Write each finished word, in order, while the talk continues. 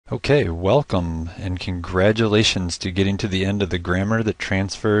Okay, welcome and congratulations to getting to the end of the Grammar That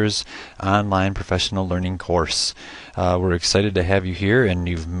Transfers online professional learning course. We're excited to have you here, and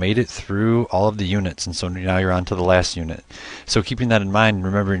you've made it through all of the units, and so now you're on to the last unit. So keeping that in mind,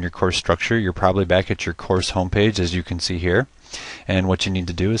 remember in your course structure, you're probably back at your course homepage as you can see here. And what you need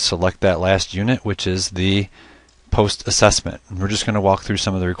to do is select that last unit, which is the post-assessment. We're just going to walk through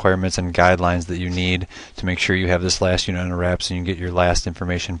some of the requirements and guidelines that you need to make sure you have this last unit on a wrap so you can get your last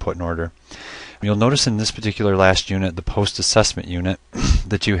information put in order. You'll notice in this particular last unit, the post-assessment unit,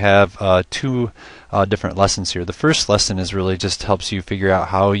 that you have two different lessons here. The first lesson is really just helps you figure out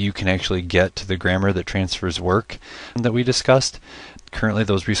how you can actually get to the grammar that transfers work that we discussed. Currently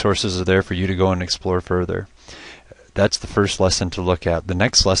those resources are there for you to go and explore further. That's the first lesson to look at. The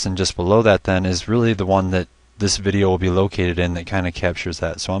next lesson just below that then is really the one that this video will be located in that kind of captures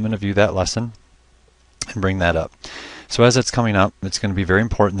that. So I'm going to view that lesson and bring that up. So as it's coming up, it's going to be very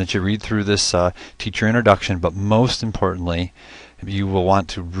important that you read through this teacher introduction, but most importantly, you will want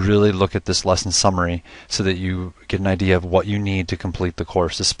to really look at this lesson summary so that you get an idea of what you need to complete the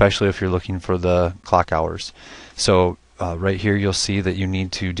course, especially if you're looking for the clock hours. So right here you'll see that you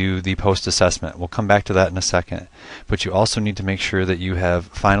need to do the post-assessment. We'll come back to that in a second. But you also need to make sure that you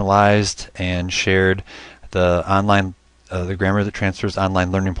have finalized and shared the Grammar That Transfers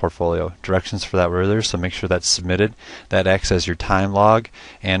online learning portfolio. Directions for that were there, so make sure that's submitted. That acts as your time log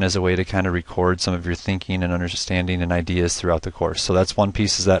and as a way to kind of record some of your thinking and understanding and ideas throughout the course. So that's one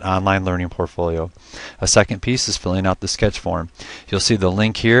piece, is that online learning portfolio. A second piece is filling out the sketch form. You'll see the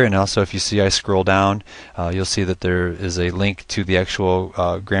link here, and also if you see I scroll down, you'll see that there is a link to the actual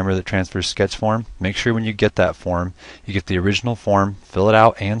Grammar That Transfers sketch form. Make sure when you get that form, you get the original form, fill it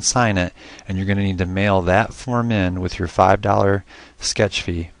out and sign it, and you're going to need to mail that form in with your $5 sketch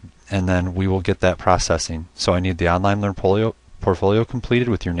fee, and then we will get that processing. So I need the online learn portfolio completed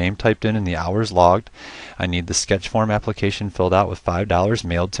with your name typed in and the hours logged. I need the sketch form application filled out with $5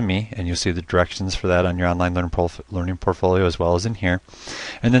 mailed to me, and you'll see the directions for that on your online learning portfolio as well as in here.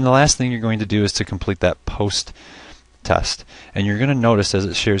 And then the last thing you're going to do is to complete that post test. And you're going to notice as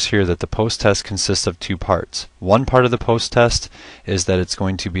it shares here that the post test consists of two parts. One part of the post test is that it's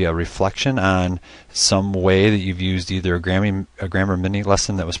going to be a reflection on some way that you've used either a grammar mini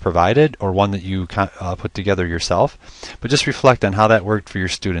lesson that was provided or one that you put together yourself. But just reflect on how that worked for your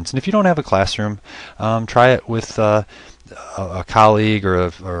students. And if you don't have a classroom, try it with a colleague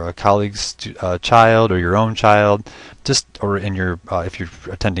or a colleague's child or your own child, or in your if you're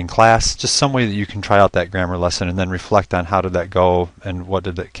attending class, just some way that you can try out that grammar lesson and then reflect on how did that go and what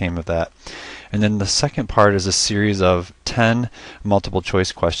did that came of that. And then the second part is a series of 10 multiple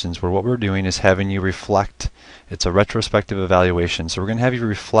choice questions where what we're doing is having you reflect. It's a retrospective evaluation, so we're going to have you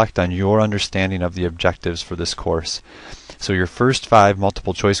reflect on your understanding of the objectives for this course. So your first 5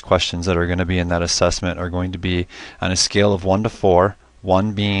 multiple choice questions that are going to be in that assessment are going to be on a scale of 1 to 4,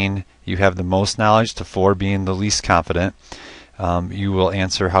 1 being you have the most knowledge to 4 being the least confident. You will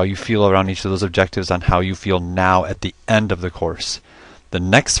answer how you feel around each of those objectives on how you feel now at the end of the course. The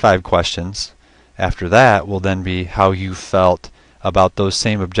next 5 questions after that will then be how you felt about those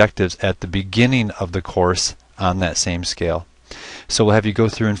same objectives at the beginning of the course on that same scale. So we'll have you go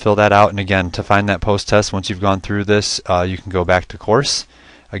through and fill that out, and again, to find that post test, once you've gone through this, you can go back to course.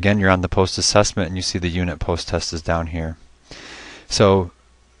 Again, you're on the post assessment and you see the unit post test is down here. So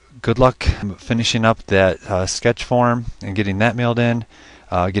good luck finishing up that sketch form and getting that mailed in,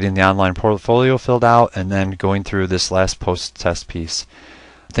 getting the online portfolio filled out, and then going through this last post test piece.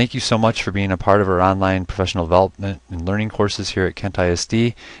 Thank you so much for being a part of our online professional development and learning courses here at Kent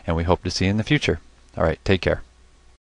ISD, and we hope to see you in the future. All right, take care.